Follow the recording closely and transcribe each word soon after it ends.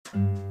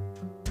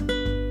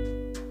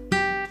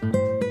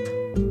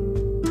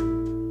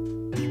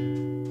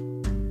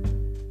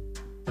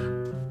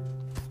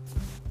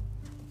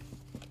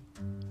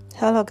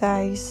Hello,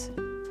 guys.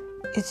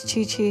 It's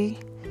Chichi.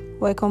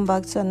 Welcome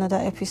back to another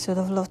episode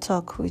of Love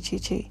Talk with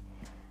Chichi.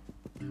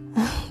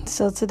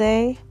 So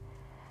today,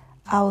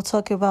 I will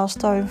talk about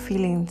storing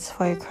feelings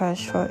for a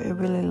crush for a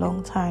really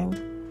long time.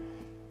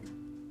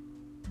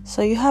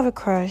 So you have a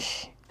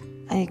crush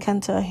and you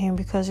can't tell him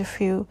because you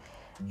feel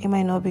he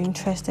might not be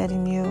interested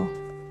in you.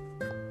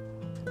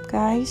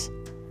 Guys,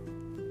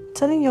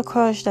 telling your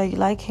crush that you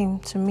like him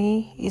to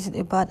me isn't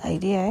a bad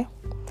idea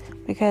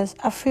because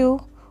I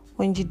feel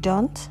when you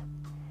don't,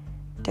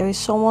 there is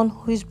someone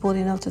who is bold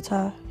enough to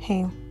tell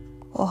him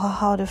or her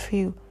how they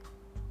feel.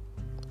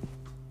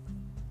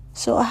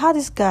 So I had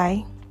this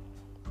guy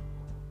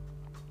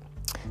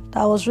that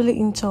I was really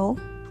into,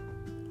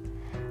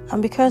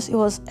 and because it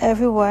was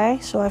everywhere,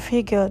 so I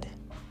figured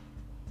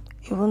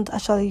it wouldn't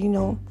actually,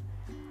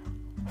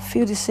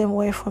 feel the same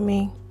way for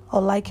me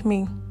or like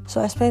me.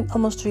 So I spent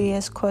almost 3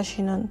 years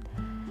crushing on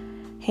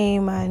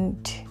him,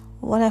 and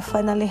when I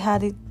finally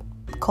had it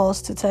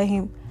calls to tell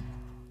him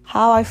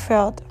how I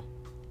felt,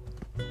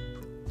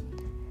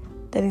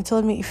 then he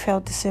told me he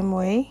felt the same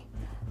way,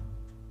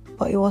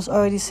 but he was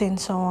already seeing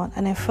someone,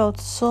 and I felt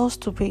so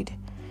stupid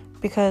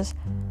because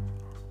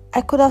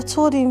I could have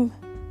told him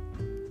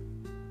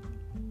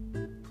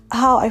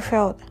how I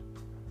felt.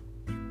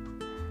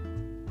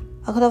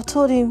 I could have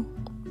told him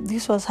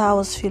this was how I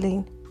was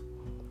feeling,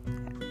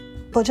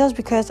 but just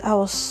because I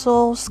was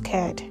so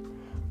scared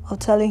of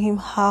telling him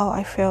how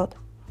I felt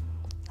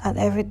and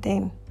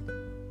everything,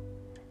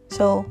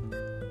 so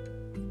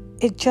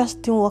it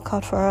just didn't work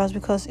out for us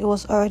because it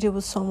was already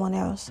with someone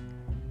else.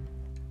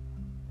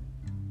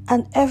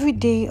 And every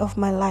day of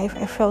my life,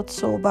 I felt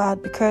so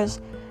bad because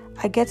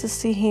I get to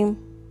see him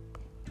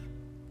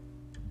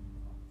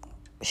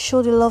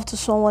show the love to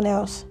someone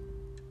else.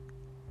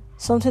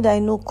 Something that I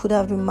know could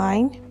have been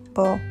mine,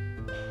 but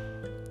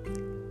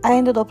I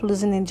ended up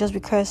losing it just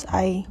because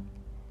I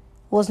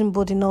wasn't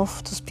bold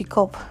enough to speak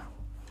up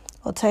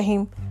or tell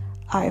him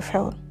how I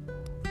felt.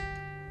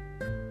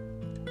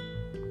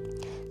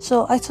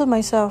 So I told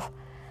myself,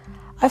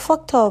 I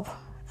fucked up,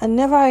 and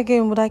never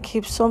again would I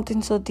keep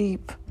something so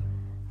deep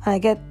and I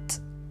get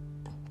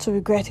to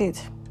regret it.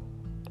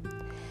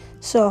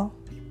 So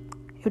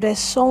if there's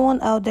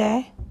someone out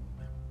there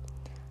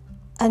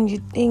and you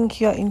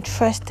think you're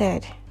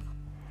interested,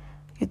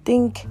 you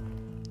think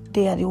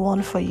they are the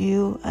one for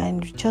you,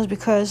 and just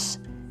because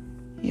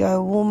you're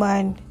a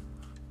woman,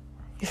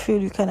 you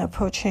feel you can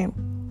approach him,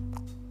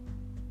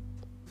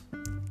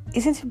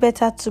 isn't it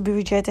better to be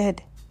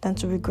rejected than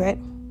to regret?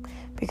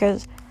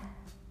 Because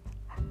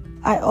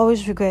I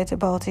always regret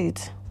about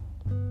it.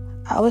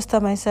 I always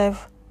tell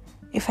myself,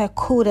 if I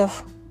could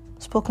have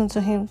spoken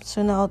to him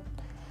sooner, I'd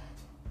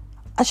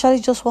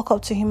actually just walk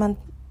up to him and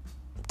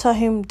tell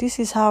him this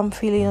is how I'm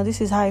feeling or this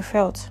is how I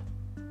felt.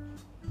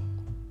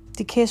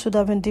 The case would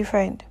have been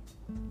different.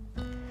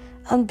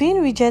 And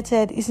being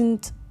rejected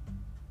isn't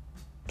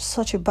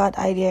such a bad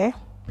idea.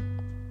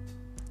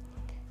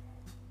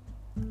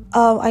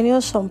 I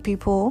know some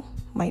people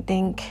might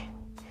think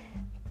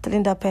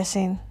telling that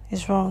person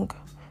is wrong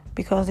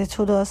because they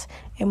told us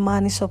a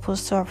man is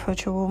supposed to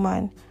approach a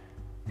woman.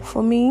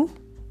 For me,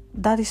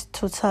 that is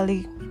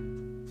totally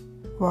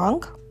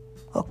wrong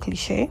or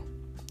cliche.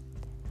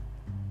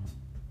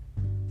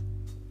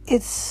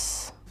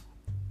 It's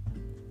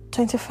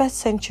 21st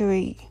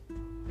century.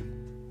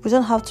 We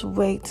don't have to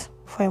wait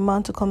for a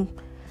man to come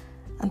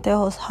and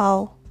tell us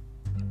how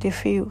they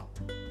feel.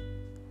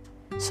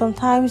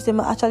 Sometimes they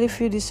might actually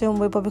feel the same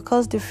way, but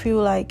because they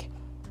feel like,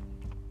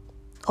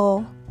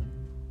 or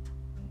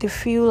they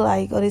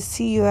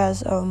see you as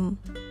someone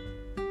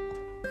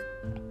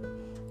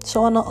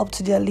not up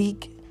to their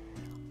league,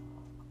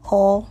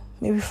 or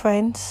maybe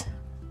friends,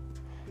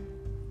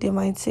 they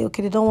might say,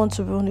 okay, they don't want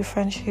to ruin the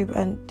friendship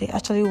and they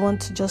actually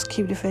want to just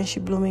keep the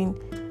friendship blooming.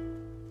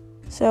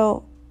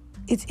 So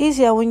it's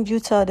easier when you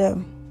tell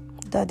them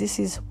that this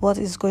is what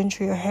is going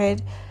through your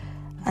head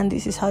and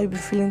this is how you'll be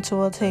feeling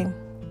towards him.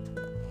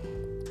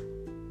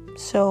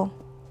 So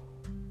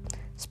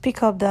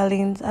speak up,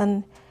 darlings,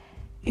 and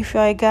if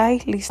you're a guy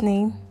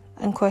listening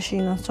and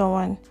crushing on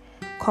someone,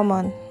 come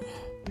on,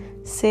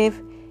 save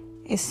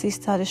a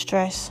sister the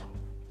stress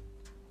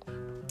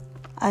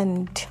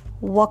and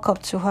walk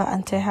up to her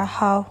and tell her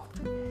how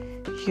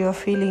you're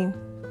feeling.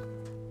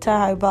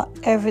 Tell her about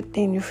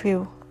everything you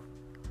feel.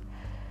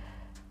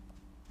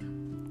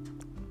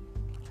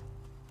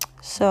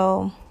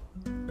 So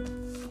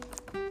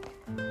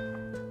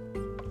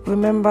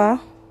remember,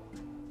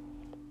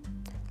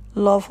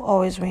 love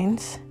always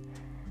wins,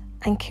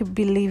 and keep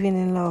believing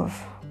in love.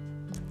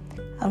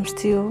 I'm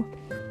still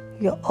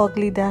your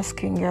ugly dark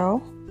skin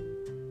girl.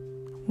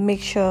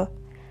 Make sure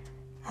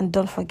and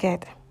don't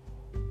forget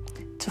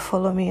to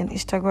follow me on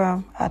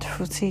Instagram at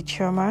Fruity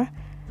Choma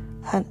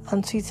and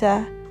on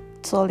Twitter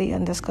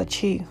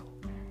Tolly_Chi.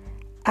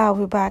 I'll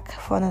be back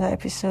for another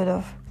episode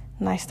of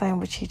Nice Time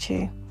with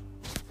Chichi.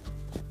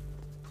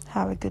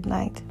 Have a good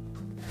night.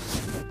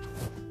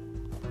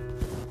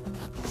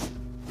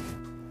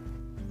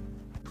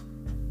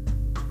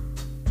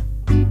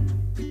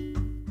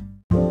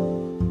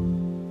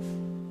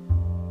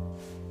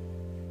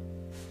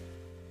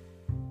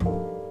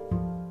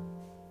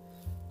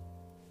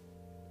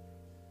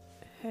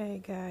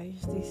 Hey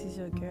guys, this is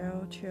your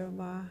girl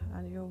Chirma,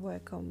 and you're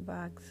welcome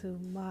back to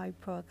my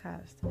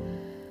podcast.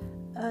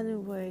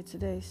 Anyway,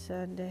 today is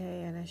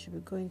Sunday and I should be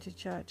going to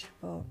church,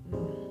 but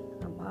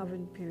I'm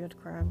having period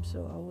cramp,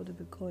 so I wouldn't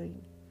be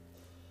going.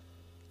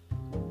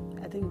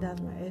 I think that's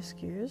my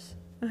excuse.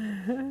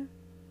 But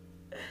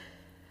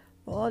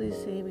all the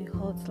same, it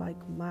hurts like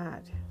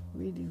mad,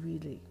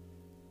 really.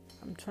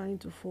 I'm trying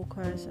to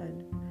focus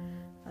and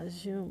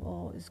assume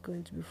all is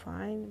going to be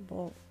fine,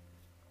 but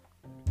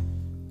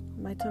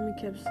my tummy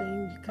kept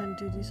saying you can't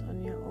do this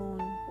on your own.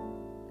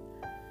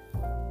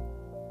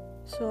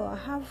 So I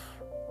have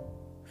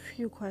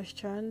few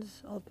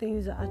questions or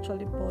things that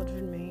actually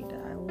bothered me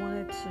that I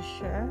wanted to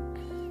share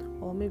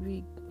or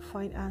maybe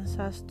find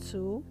answers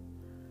to.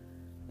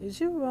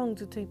 Is it wrong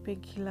to take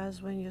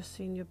painkillers when you're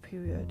seeing your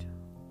period?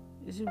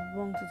 Is it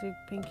wrong to take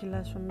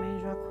painkillers for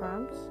menstrual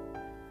cramps?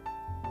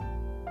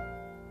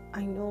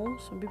 I know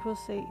some people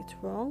say it's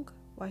wrong,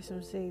 while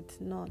some say it's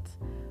not.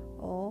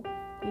 Or,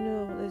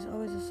 there's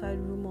always a side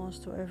rumors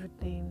to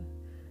everything.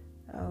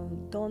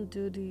 Don't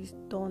do this,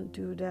 don't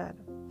do that.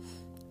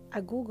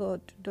 I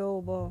googled though,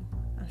 but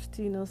I'm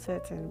still not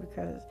certain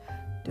because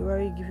they were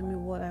already giving me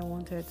what I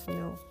wanted to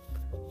know.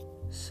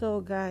 So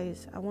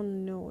guys, I want to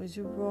know, is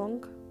it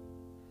wrong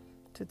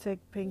to take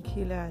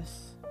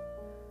painkillers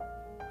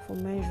for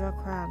menstrual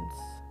cramps?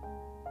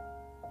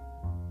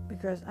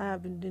 Because I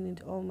have been doing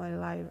it all my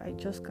life. I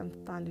just can't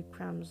stand the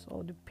cramps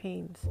or the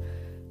pains.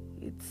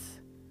 It's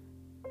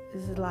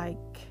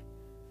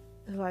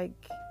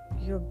like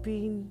you're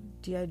being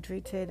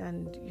dehydrated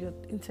and your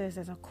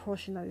intestines are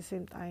crushing at the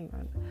same time.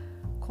 And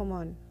come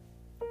on,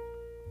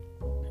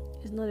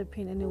 it's not a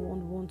pain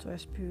anyone wants to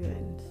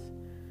experience.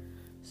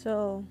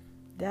 So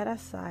that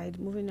aside,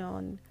 moving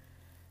on.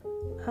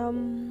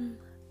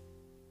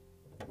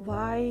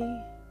 Why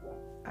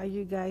are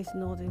you guys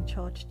not in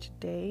church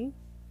today?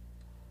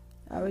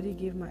 I already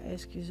gave my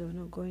excuse of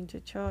not going to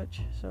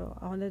church, so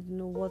I wanted to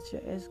know what's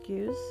your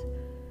excuse.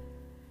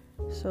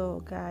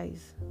 So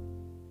guys,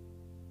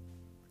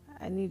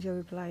 I need your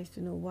replies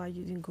to know why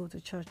you didn't go to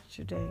church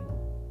today.